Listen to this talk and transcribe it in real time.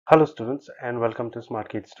Hello students and welcome to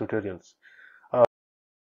SmartKidz tutorials. Uh,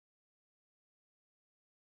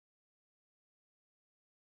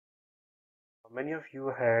 Many of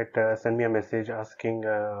you had sent me a message asking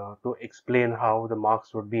to explain how the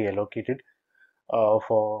marks would be allocated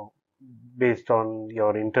for based on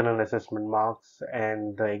your internal assessment marks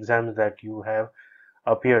and the exams that you have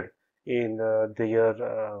appeared in the year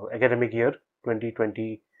academic year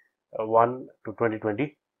 2021 to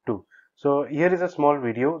 2022. So here is a small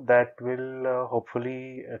video that will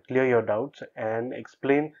hopefully clear your doubts and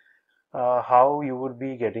explain how you would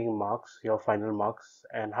be getting marks, your final marks,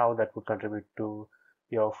 and how that would contribute to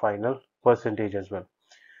your final percentage as well.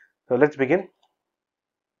 So let's begin.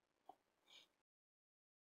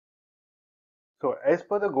 So as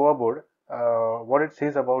per the Goa board, what it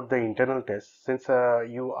says about the internal test, since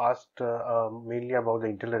you asked mainly about the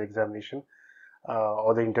internal examination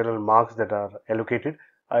or the internal marks that are allocated,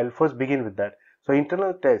 I'll first begin with that. So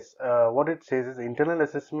internal tests, what it says is internal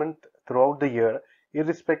assessment throughout the year,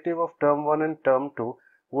 irrespective of term 1 and term 2,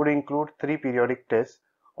 would include 3 periodic tests,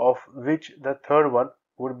 of which the third one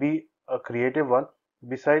would be a creative one.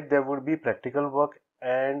 Beside, there would be practical work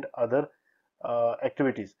and other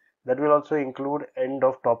activities. That will also include end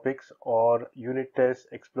of topics or unit tests,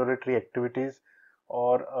 exploratory activities,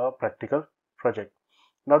 or a practical project.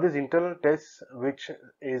 Now this internal tests which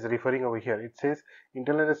is referring over here, it says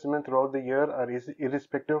internal assessment throughout the year are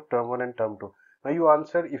irrespective of term 1 and term 2. Now you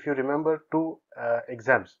answer, if you remember, two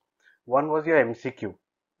exams. One was your MCQ,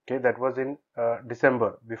 okay, that was in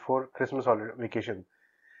December before Christmas holiday vacation.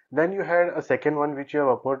 Then you had a second one which you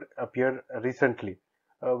have appeared recently,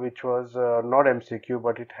 which was not MCQ,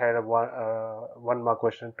 but it had a 1 mark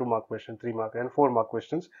question, 2 mark question, 3 mark, and 4 mark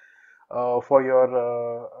questions for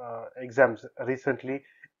your exams recently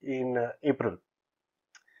in April.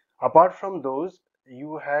 Apart from those,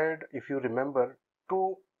 you had, if you remember,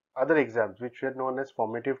 two other exams which were known as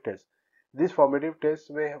formative tests. These formative tests,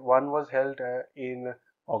 were one was held in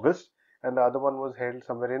August and the other one was held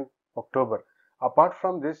somewhere in October. Apart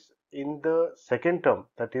from this, in the second term,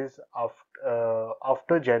 that is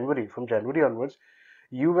after January, from January onwards,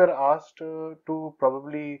 you were asked to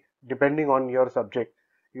probably, depending on your subject,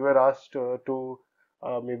 you were asked to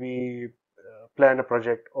maybe plan a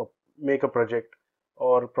project or make a project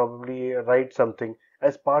or probably write something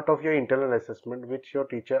as part of your internal assessment which your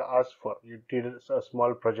teacher asked for. You did a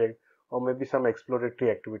small project or maybe some exploratory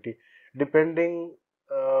activity, depending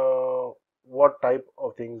what type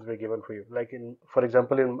of things were given for you. Like in, for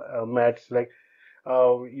example, in maths, like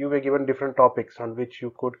you were given different topics on which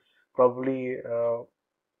you could probably uh,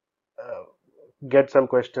 get some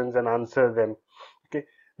questions and answer them. Okay,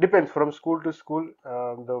 depends from school to school.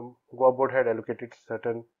 The Goa board had allocated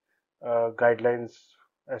certain guidelines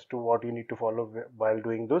as to what you need to follow while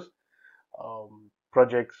doing those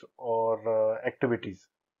projects or activities.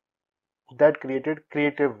 That created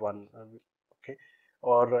creative one, okay,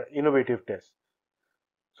 or innovative tests.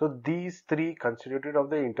 So these three constituted of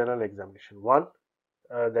the internal examination. One,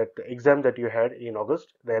 that exam that you had in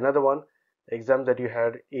August. The another one, exam that you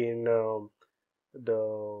had in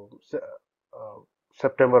the uh,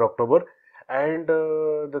 September, October, and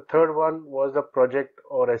the third one was a project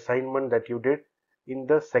or assignment that you did in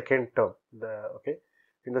the second term,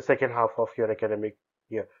 in the second half of your academic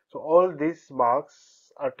year. So all these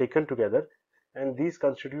marks are taken together, and these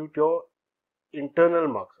constitute your internal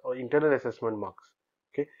marks or internal assessment marks.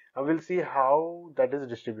 Okay, and we'll see how that is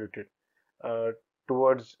distributed uh,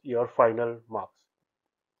 towards your final marks.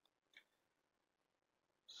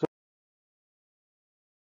 So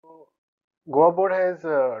Goa board has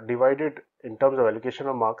divided in terms of allocation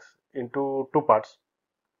of marks into two parts.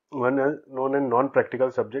 One is known as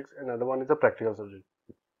non-practical subjects, and another one is a practical subject.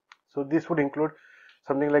 So this would include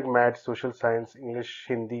something like maths, social science, English,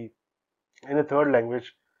 Hindi, and a third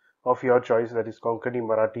language of your choice, that is Konkani,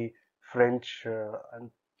 Marathi, French,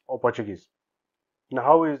 and or Portuguese. Now,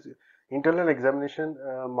 how is internal examination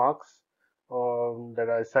marks that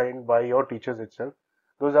are assigned by your teachers itself?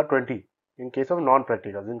 Those are 20. In case of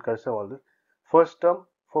non-practicals, in case of all this, first term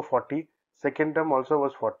for 40, second term also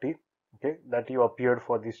was 40. Okay, that you appeared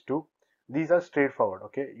for these two. These are straightforward.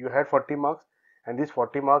 Okay, you had 40 marks, and these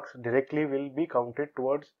 40 marks directly will be counted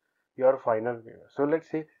towards your final. So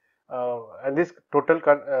let's say, and this total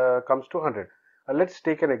comes to 100. Let's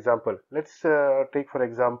take an example. Let's take for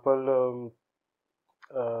example.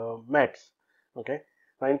 Maths. Okay.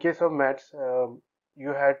 Now, in case of maths, you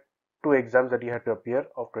had two exams that you had to appear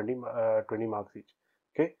of 20 marks each.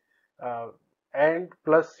 Okay. Uh, and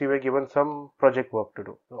plus you were given some project work to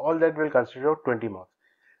do. So all that will constitute 20 marks.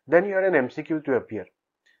 Then you had an MCQ to appear.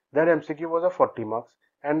 That MCQ was of 40 marks,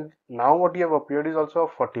 and now what you have appeared is also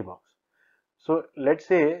of 40 marks. So let's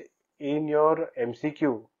say in your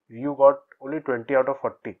MCQ you got only 20 out of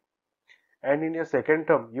 40, and in your second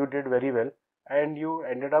term you did very well and you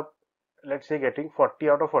ended up, let's say, getting 40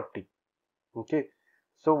 out of 40. Okay,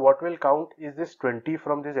 so what will count is this 20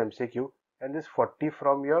 from this MCQ and this 40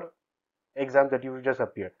 from your exam that you just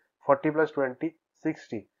appeared. 40 plus 20,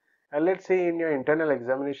 60. And let's say in your internal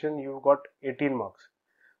examination you got 18 marks.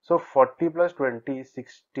 So 40 plus 20,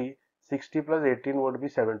 60, 60 plus 18 would be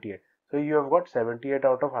 78. So you have got 78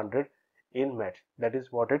 out of 100 in maths. That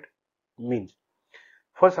is what it means.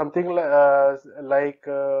 For something like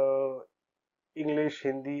English,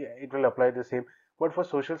 Hindi, it will apply the same. But for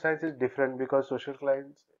social science, it's different because social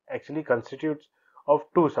science actually constitutes of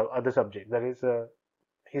two other subjects. That is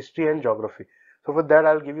history and geography. So for that,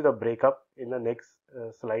 I'll give you the breakup in the next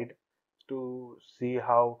slide to see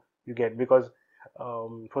how you get, because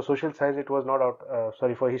for social science it was not out,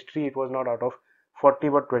 sorry, for history it was not out of 40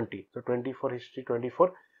 but 20. So 20 for history, 20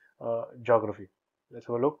 for geography. Let's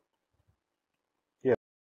have a look here.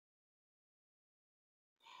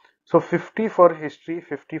 So 50 for history,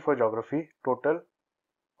 50 for geography, total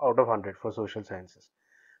out of 100 for social sciences.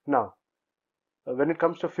 Now, when it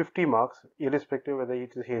comes to 50 marks, irrespective whether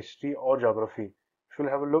it is history or geography, if you'll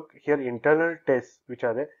have a look here, internal tests which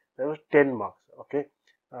are there, there was 10 marks, okay?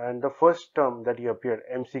 And the first term that you appeared,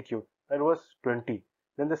 MCQ, that was 20.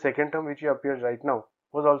 Then the second term which you appeared right now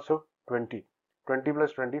was also 20. 20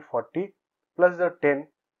 plus 20, 40, plus the 10.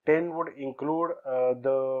 10 would include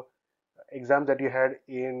the exam that you had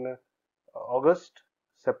in August,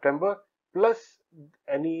 September, plus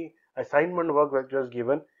any assignment work which was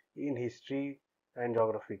given in history and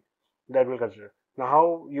geography, that will consider. Now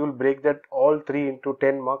how you will break that all three into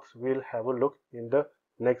 10 marks, we'll have a look in the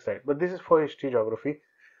next slide. But this is for history, geography.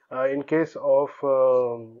 In case of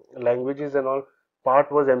languages and all,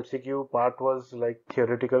 part was MCQ, part was like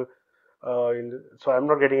theoretical. So I'm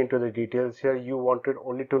not getting into the details here. You wanted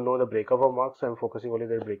only to know the breakup of marks, so I'm focusing only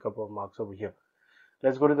the breakup of marks over here.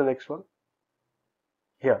 Let's go to the next one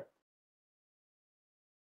here.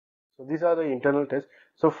 So these are the internal tests.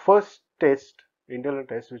 So first test, internal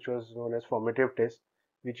test, which was known as formative test,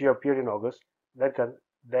 which you appeared in August,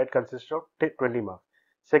 that consists of 20 marks.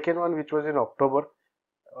 Second one, which was in October,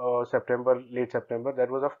 September, late September, that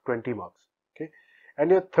was of 20 marks. Okay,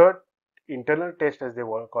 and your third internal test, as they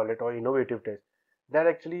call it, or innovative test, that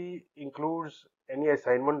actually includes any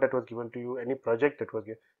assignment that was given to you, any project that was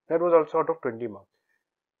given, that was also out of 20 marks.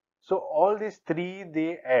 So all these three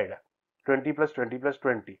they add 20 plus 20 plus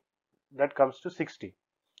 20, that comes to 60,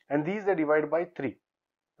 and these are divided by 3.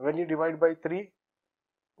 When you divide by 3,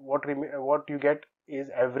 what you get is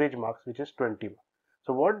average marks, which is 20 marks.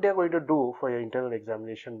 So what they are going to do for your internal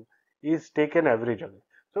examination is take an average of it.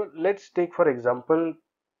 So let's take, for example,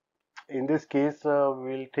 in this case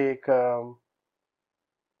we'll take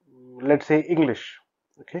let's say English.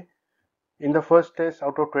 Okay, in the first test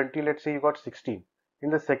out of 20, let's say you got 16. In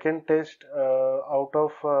the second test out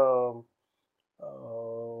of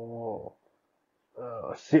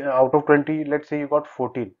 20, let's say you got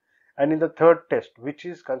 14. And in the third test, which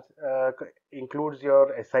is includes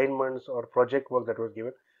your assignments or project work that was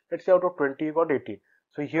given, let's say out of 20 you got 18.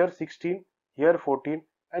 So here 16, here 14,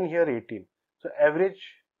 and here 18. So average,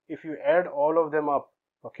 if you add all of them up,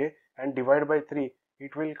 okay, and divide by 3,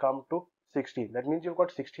 it will come to 16. That means you've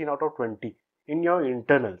got 16 out of 20 in your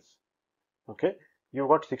internals. Okay, you've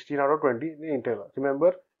got 16 out of 20 in the internal.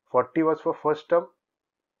 Remember, 40 was for first term,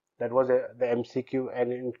 that was the MCQ,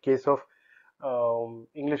 and in case of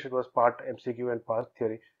English it was part MCQ and part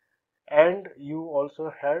theory. And you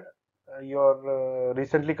also had your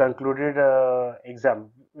recently concluded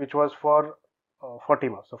exam, which was for 40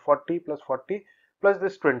 marks. So 40 plus 40 plus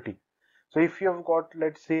this 20. So if you have got,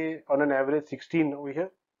 let's say, on an average 16 over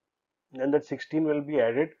here, then that 16 will be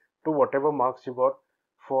added to whatever marks you got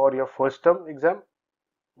for your first term exam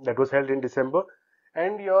that was held in December,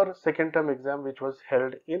 and your second term exam, which was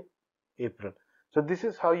held in April. So this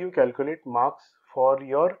is how you calculate marks for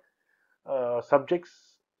your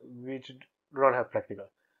subjects which do not have practical.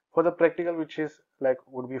 For the practical, which is like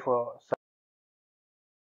would be for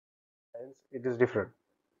science, it is different.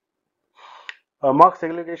 Mark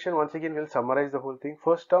segregation, once again we'll summarize the whole thing.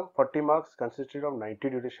 First term 40 marks consisted of 90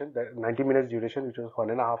 minutes duration, which was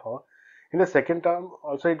 1.5 hours. In the second term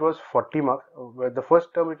also it was 40 marks, where the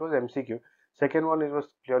first term it was MCQ, second one it was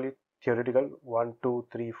purely theoretical, 1, 2,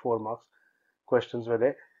 3, 4 marks questions were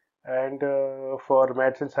there. And for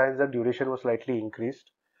maths and science the duration was slightly increased,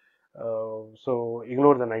 so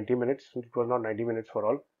ignore the 90 minutes, it was not 90 minutes for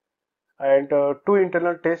all. And two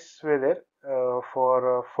internal tests were there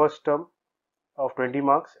for first term of 20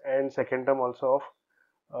 marks and second term also of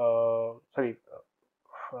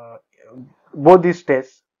uh, both these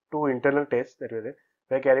tests, two internal tests that were there,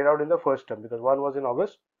 were carried out in the first term, because one was in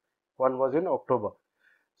August, one was in October.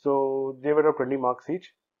 So they were of 20 marks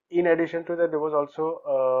each. In addition to that, there was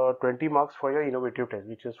also 20 marks for your innovative test,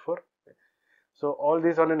 which is for, so all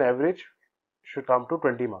these on an average should come to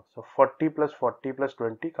 20 marks. So 40 plus 40 plus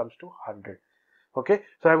 20 comes to 100. Okay,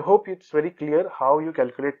 so I hope it's very clear how you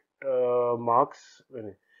calculate marks.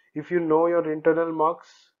 If you know your internal marks,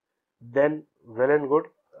 then well and good,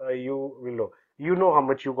 you will know. You know how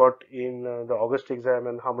much you got in the August exam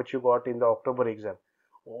and how much you got in the October exam.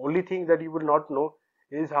 Only thing that you will not know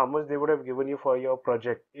is how much they would have given you for your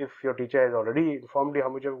project. If your teacher has already informed you how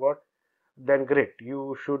much you've got, then great.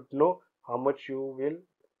 You should know how much you will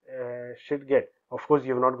should get. Of course,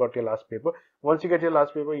 you have not got your last paper. Once you get your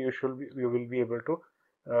last paper, you will be able to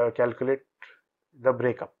calculate the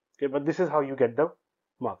breakup. Okay, but this is how you get the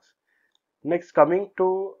marks. Next, coming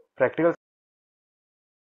to practical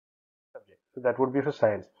subject, so that would be for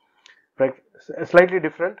science. Slightly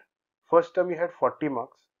different. First term you had 40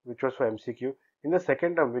 marks, which was for MCQ. In the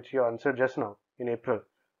second term, which you answered just now in April,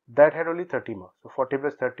 that had only 30 marks. So 40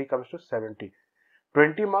 plus 30 comes to 70.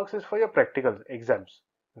 20 marks is for your practical exams.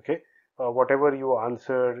 Okay, whatever you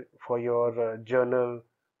answered for your journal,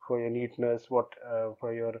 for your neatness,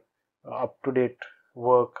 for your up-to-date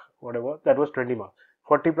work, whatever, that was 20 marks.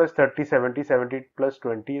 40 plus 30, 70, 70 plus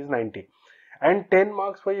 20 is 90. And 10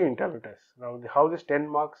 marks for your internal test. Now, how this 10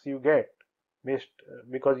 marks you get, based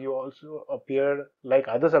because you also appear like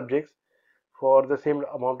other subjects for the same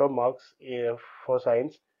amount of marks for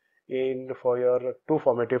science for your two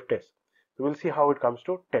formative tests. So we'll see how it comes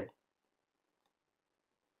to 10.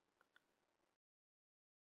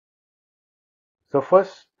 So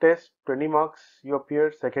first test 20 marks you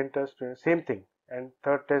appeared, second test same thing, and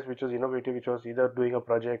third test, which was innovative, which was either doing a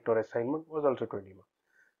project or assignment, was also 20 marks.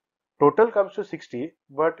 Total comes to 60,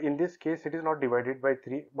 but in this case it is not divided by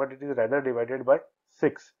 3, but it is rather divided by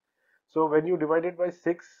 6. So when you divide it by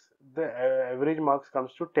 6, the average marks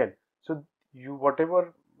comes to 10. So you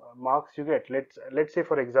whatever marks you get, let's say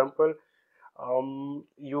for example,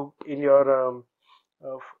 you in your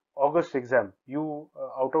uh, August exam, you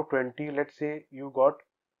out of 20, let's say you got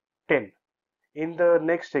 10. In the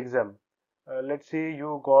next exam, let's say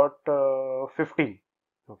you got 15.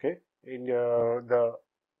 Okay, in the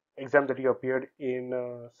exam that you appeared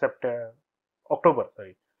in September, October,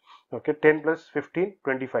 sorry. Okay, 10 plus 15,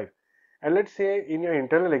 25. And let's say in your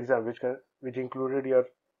internal exam, which included your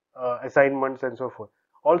assignments and so forth,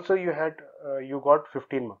 also you got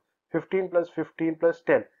 15 marks. 15 plus 15 plus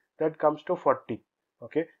 10, that comes to 40.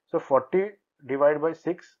 Okay, so 40 divided by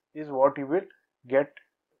 6 is what you will get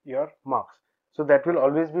your marks. So that will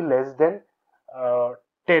always be less than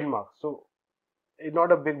 10 marks. So it's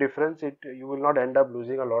not a big difference. You will not end up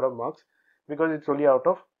losing a lot of marks because it's only out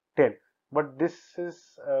of 10. But this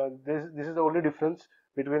is the only difference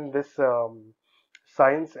between this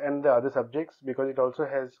science and the other subjects, because it also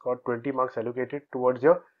has got 20 marks allocated towards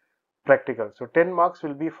your practical. So 10 marks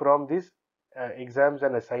will be from these exams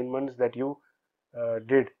and assignments that you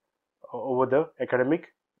did over the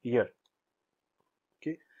academic year.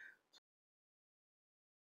 Okay.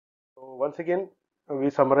 So once again, we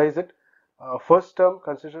summarize it. First term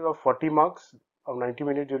consisted of 40 marks of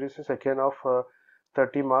 90-minute duration, second of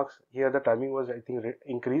 30 marks. Here the timing was, I think,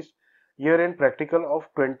 increased. Year-end practical of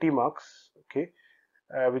 20 marks, okay,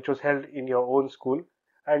 which was held in your own school,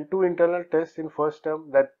 and two internal tests in first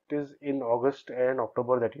term, that is in August and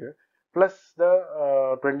October that year, plus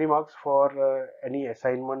the 20 marks for any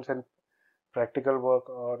assignments and practical work,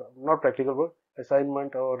 or not practical work,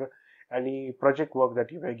 assignment or any project work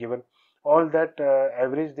that you were given. All that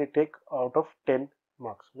average they take out of 10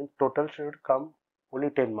 marks. Means total should come only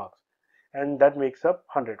 10 marks, and that makes up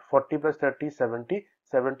 100. 40 plus 30 is 70,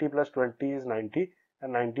 70 plus 20 is 90,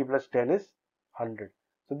 and 90 plus 10 is 100.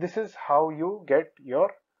 So this is how you get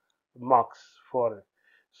your marks for it.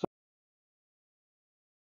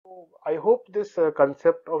 So I hope this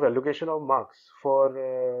concept of allocation of marks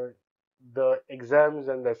for the exams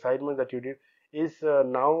and the assignment that you did is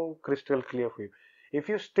now crystal clear for you. If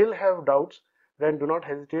you still have doubts, then do not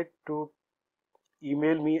hesitate to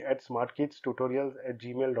email me at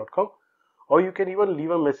smartkidstutorials@gmail.com, or you can even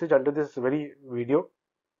leave a message under this very video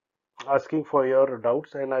asking for your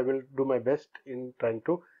doubts, and I will do my best in trying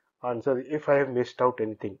to answer if I have missed out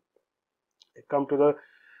anything. Come to the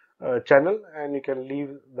channel and you can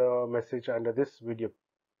leave the message under this video.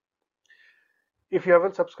 If you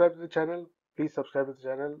haven't subscribed to the channel, please subscribe to the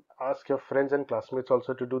channel. Ask your friends and classmates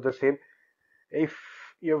also to do the same. If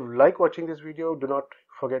you like watching this video, do not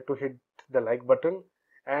forget to hit the like button,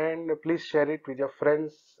 and please share it with your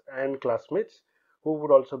friends and classmates who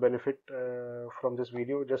would also benefit from this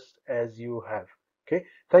video just as you have. Okay,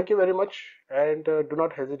 thank you very much, and do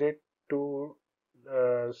not hesitate to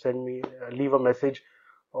leave a message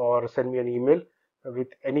or send me an email with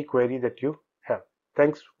any query that you have.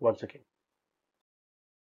 Thanks once again.